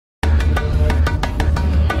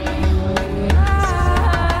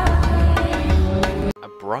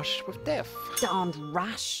brush with death. Darned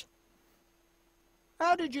rash.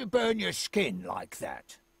 How did you burn your skin like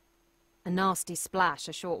that? A nasty splash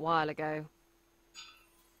a short while ago.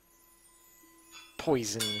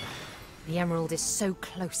 Poison. The emerald is so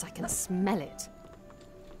close I can smell it.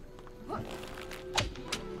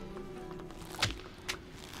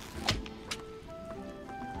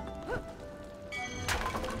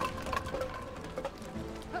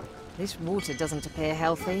 This water doesn't appear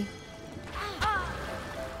healthy.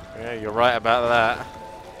 Yeah, you're right about that.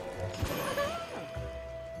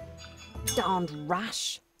 Darned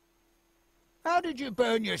rash. How did you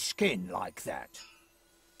burn your skin like that?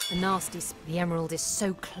 A nasty the emerald is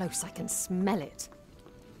so close I can smell it.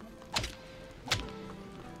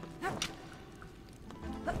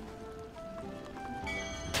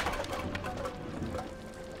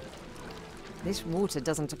 This water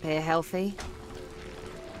doesn't appear healthy.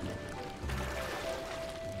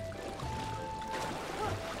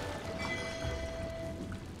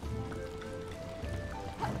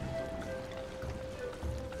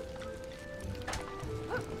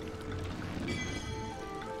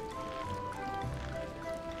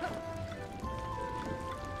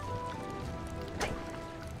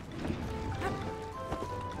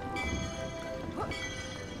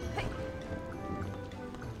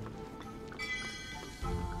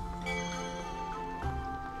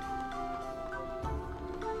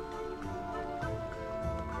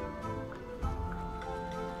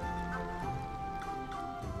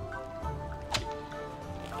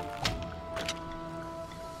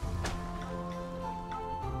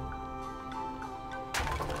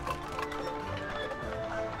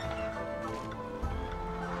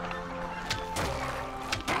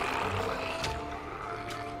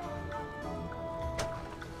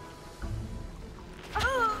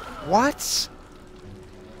 What?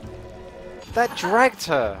 That dragged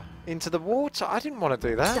her into the water. I didn't want to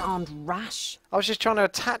do that. Darned rash. I was just trying to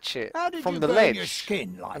attach it How did from you the burn ledge. your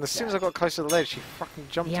skin like And as soon as that? I got close to the ledge, she fucking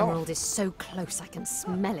jumped The off. emerald is so close I can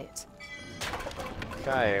smell it.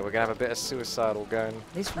 Okay, we're gonna have a bit of suicidal going.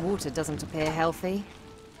 This water doesn't appear healthy.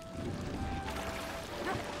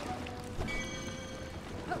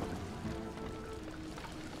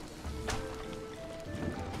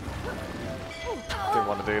 Didn't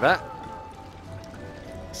want to do that.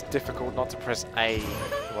 It's difficult not to press A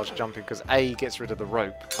whilst jumping because A gets rid of the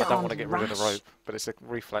rope. I don't want to get rid of the rope, but it's a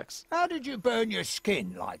reflex. How did you burn your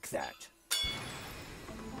skin like that?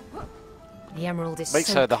 The emerald is Makes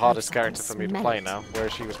so her the close hardest I can character for me to smell play it. now,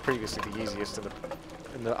 whereas she was previously the easiest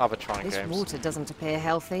in the other Trine This games. water doesn't appear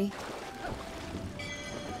healthy.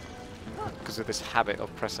 Because of this habit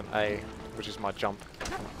of pressing A, which is my jump.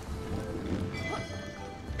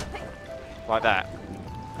 Like that.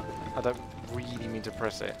 I don't really mean to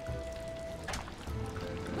press it.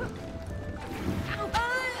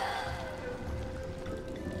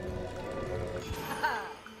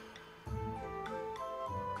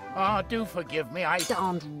 Oh, do forgive me,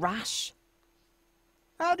 Darned rash.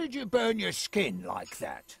 How did you burn your skin like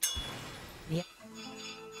that? The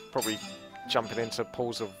Probably jumping into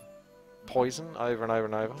pools of poison over and over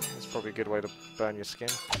and over. It's probably a good way to burn your skin.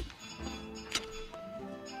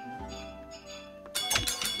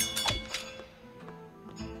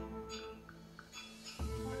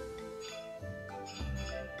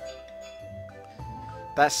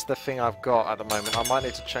 That's the thing I've got at the moment. I might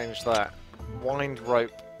need to change that. Wind,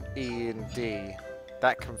 rope, E and D.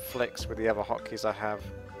 That conflicts with the other hotkeys I have.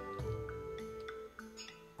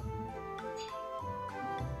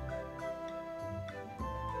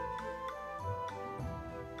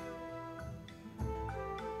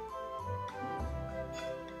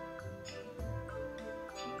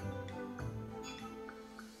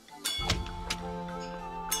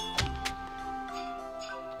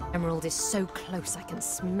 emerald is so close I can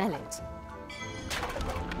smell it.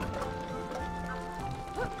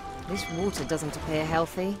 This water doesn't appear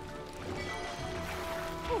healthy.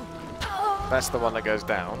 That's the one that goes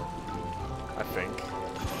down, I think.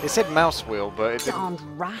 It said mouse wheel, but it didn't Darned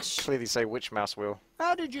rash. clearly say which mouse wheel.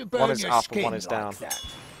 How did you burn One is your up skin and one is like down. that?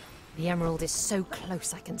 The emerald is so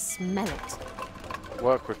close I can smell it.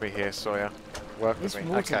 Work with me here, Sawyer. Work This with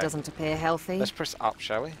me. water Okay. doesn't appear healthy. Let's press up,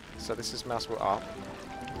 shall we? So this is mouse wheel up.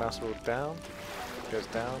 Mouse wheel down. Goes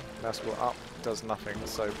down. Mouse wheel up. Does nothing.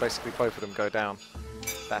 So basically both of them go down.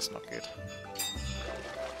 That's not good.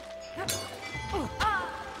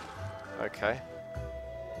 Okay.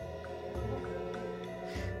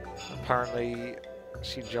 Apparently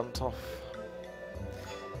she jumped off.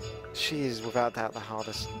 She is without doubt the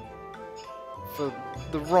hardest. For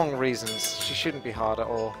the wrong reasons. She shouldn't be hard at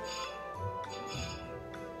all.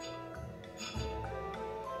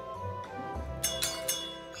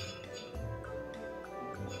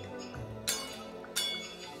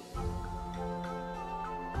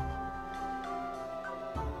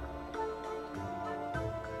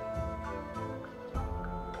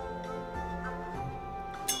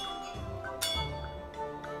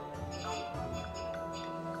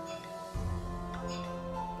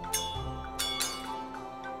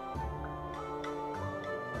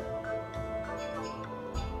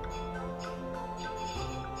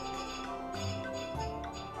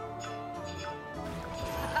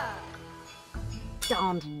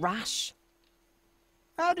 Darned rash.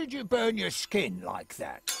 How did you burn your skin like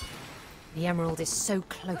that? The emerald is so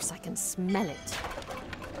close I can smell it.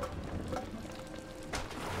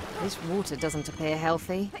 This water doesn't appear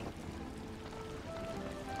healthy.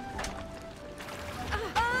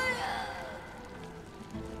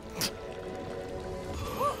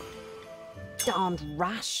 Darned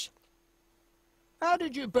rash. How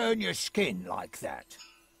did you burn your skin like that?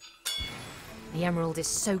 The emerald is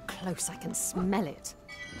so close I can smell it.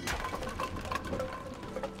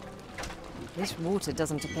 This water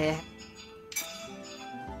doesn't appear...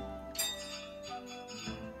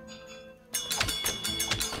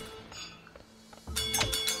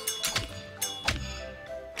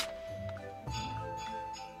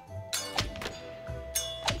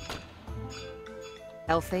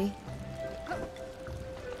 healthy.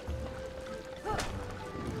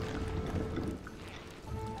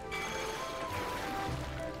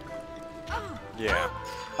 Yeah.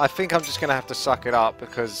 I think I'm just going to have to suck it up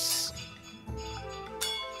because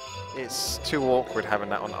it's too awkward having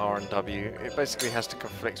that on R and W. It basically has to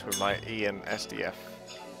conflict with my E and SDF.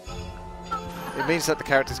 It means that the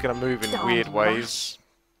character's going to move in weird ways,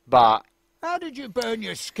 but How did you burn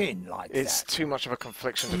your skin like it's that? too much of a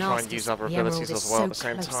confliction to try and Nasty. use other The emerald abilities is as well so at the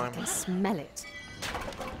same close time. I can smell it.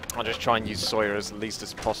 I'll just try and use Sawyer as least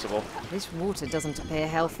as possible. This water doesn't appear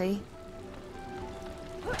healthy.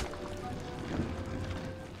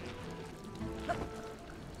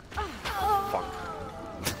 Fuck.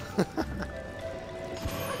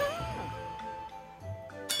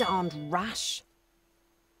 Darned rash.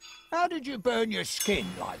 How did you burn your skin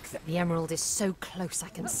like that? The emerald is so close I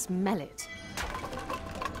can smell it.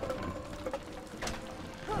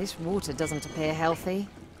 This water doesn't appear healthy.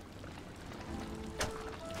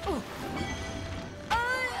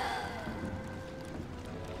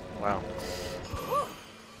 Wow.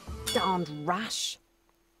 Darned rash.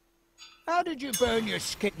 How did you burn your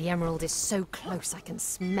skin? The emerald is so close I can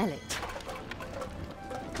smell it.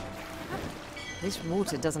 This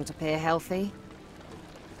water doesn't appear healthy.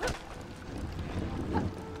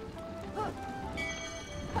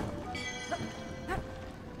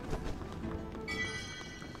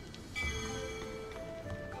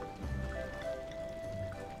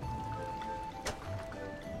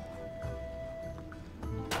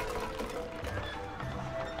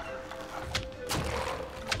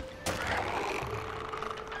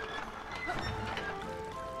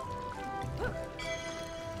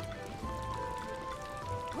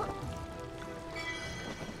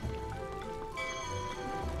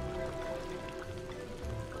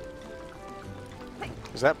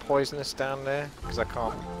 Is that poisonous down there? Because I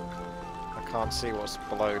can't see what's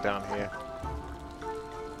below down here.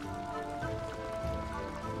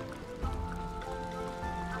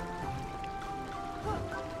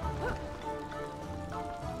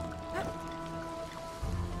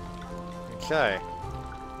 Okay.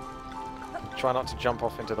 Try not to jump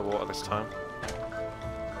off into the water this time.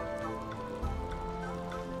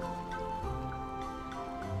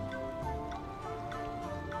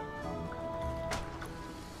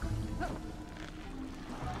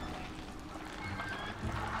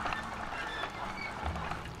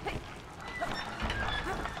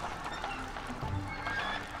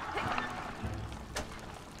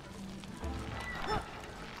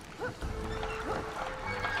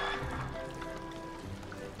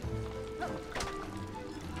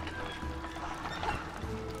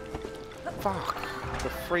 Fuck. The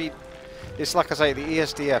free... It's like I say, the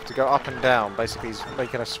ESDF to go up and down basically is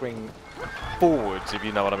making a swing forwards, if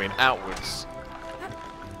you know what I mean, outwards.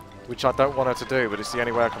 Which I don't want her to do, but it's the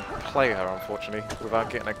only way I can play her, unfortunately, without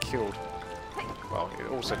getting her killed. Well, it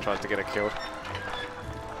also tries to get her killed.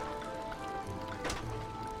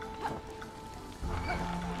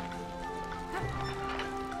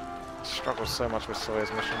 Struggles so much with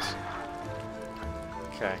Sawyer's missions.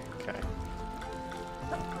 Okay, okay.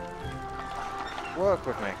 Work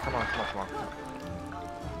with me. Come on, come on, come on.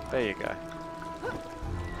 There you go.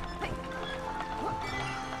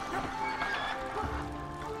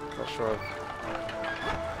 Not sure.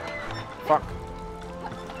 Fuck.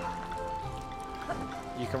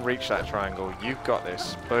 You can reach that triangle. You've got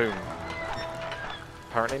this. Boom.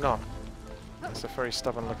 Apparently not. It's a very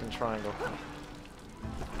stubborn looking triangle.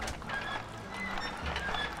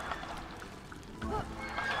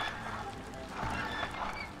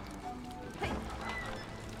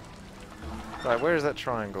 Right, where is that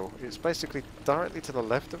triangle? It's basically directly to the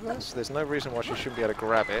left of us. There's no reason why she shouldn't be able to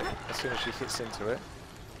grab it as soon as she hits into it.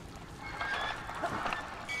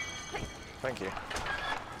 Thank you.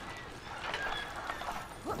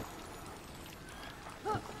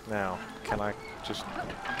 Now, can I just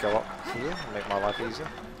go up here and make my life easier?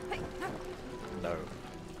 No.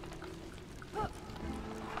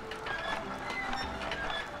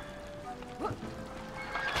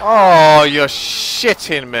 Oh, you're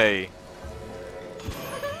shitting me!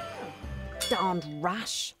 Darned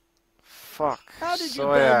rash. Fuck. How did you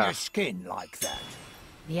Sawyer. burn your skin like that?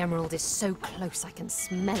 The emerald is so close I can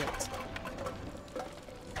smell it.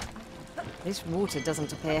 This water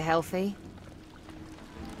doesn't appear healthy.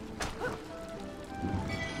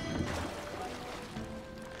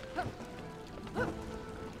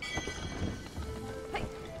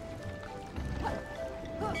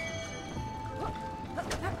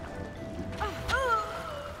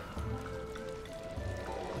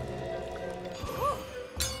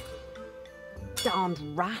 Darned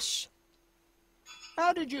rash.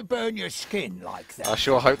 How did you burn your skin like that? I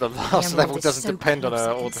sure hope the last emerald level is doesn't so depend on close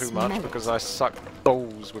her I all can too much smell because it. I suck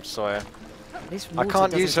balls with Sawyer. This I water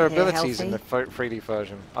can't use her doesn't appear abilities in the healthy. 3D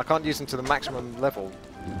version. I can't use them to the maximum level.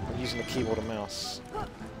 I'm using the keyboard and mouse.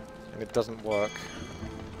 And it doesn't work.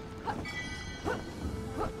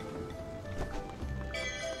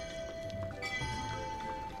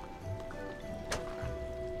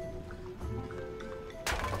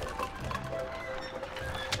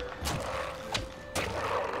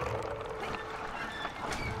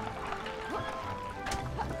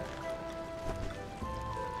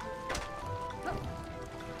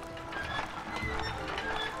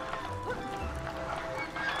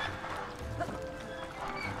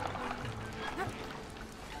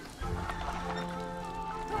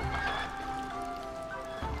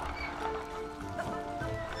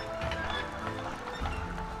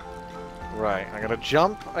 Right, I'm gonna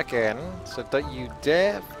jump again, so don't you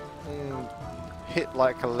dare hit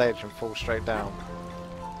like a ledge and fall straight down.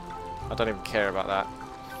 I don't even care about that.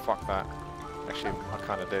 Fuck that. Actually, I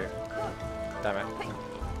kinda do. Damn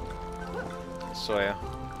it. Sawyer.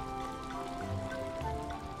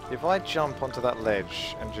 If I jump onto that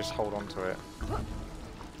ledge and just hold on to it,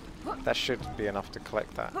 that should be enough to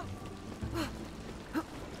collect that.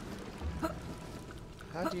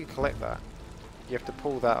 How do you collect that? You have to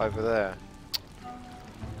pull that over there.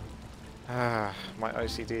 Ah, my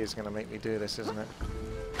OCD is going to make me do this, isn't it?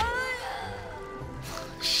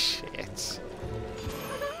 Shit.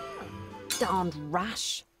 Darned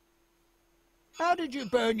rash. How did you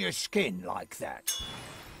burn your skin like that?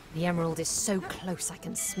 The emerald is so close I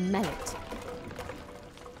can smell it.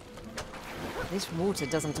 This water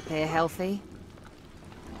doesn't appear healthy.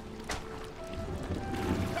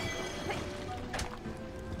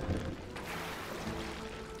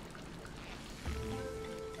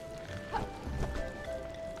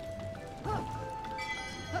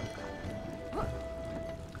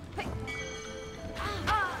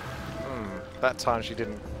 That time she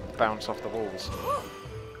didn't bounce off the walls.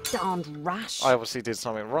 Darned rash. I obviously did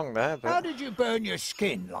something wrong there, How but did you burn your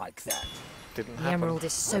skin like that? didn't The happen. emerald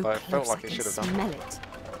is so Although it felt close like I it can should have done. smell it.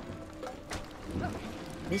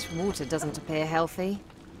 This water doesn't appear healthy.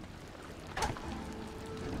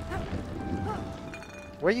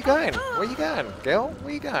 Where you going? Where you going, girl?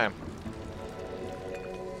 Where you going?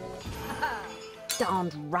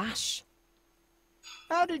 Darned rash.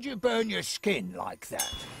 How did you burn your skin like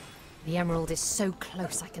that? The emerald is so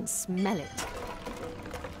close I can smell it.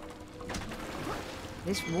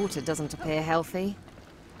 This water doesn't appear healthy.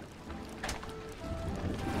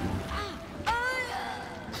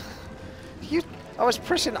 I was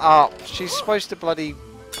pressing up. She's supposed to bloody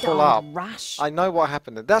pull up. Darned rash. I know what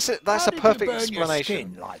happened. That's it. That's How a did perfect you burn explanation. your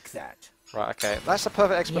skin like that? Right, okay. That's a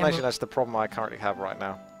perfect explanation emerald- as to the problem I currently have right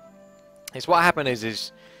now. Is what happened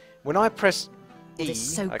is when I press E, It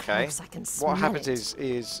is so okay, close I can smell what happens it.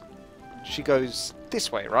 is she goes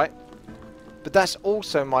this way, right? But that's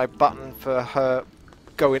also my button for her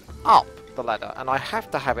going up the ladder, and I have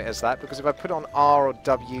to have it as that because if I put on R or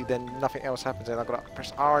W, then nothing else happens, and I've got to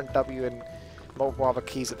press R and W and multiple other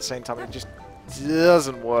keys at the same time. It just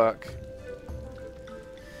doesn't work.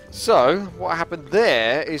 So what happened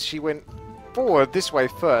there is she went forward this way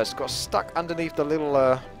first, got stuck underneath the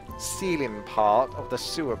little ceiling part of the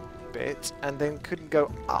sewer bit, and then couldn't go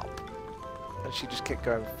up. And she just kept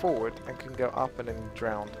going forward and couldn't go up and then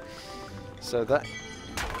drowned. So that,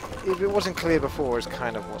 if it wasn't clear before, is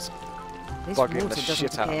kind of what's This bugging water the doesn't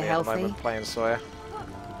shit out of me appear at the healthy. moment playing Sawyer.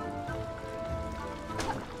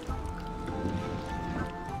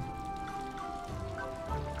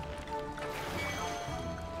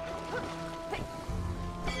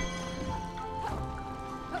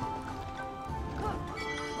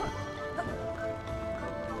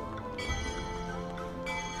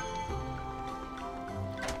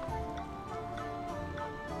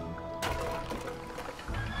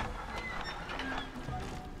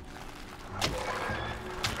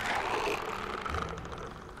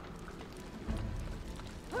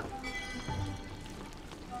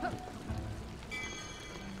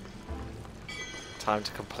 Time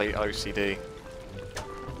to complete OCD.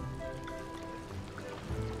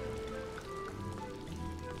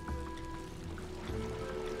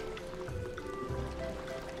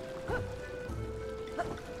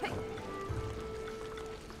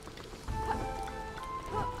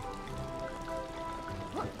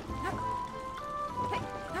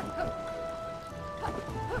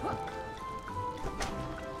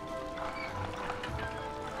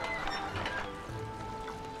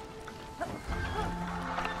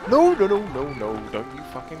 No, no, no, no, no, don't you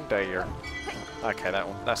fucking dare. Okay, that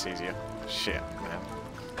one, that's easier. Shit, man.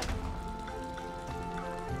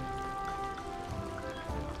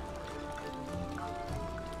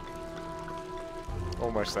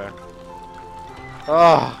 Almost there.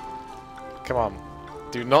 Ah! Come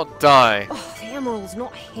on. Do not die. Oh, the emerald's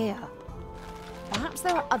not here. Perhaps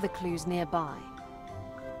there are other clues nearby.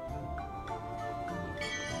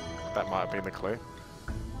 That might have been the clue.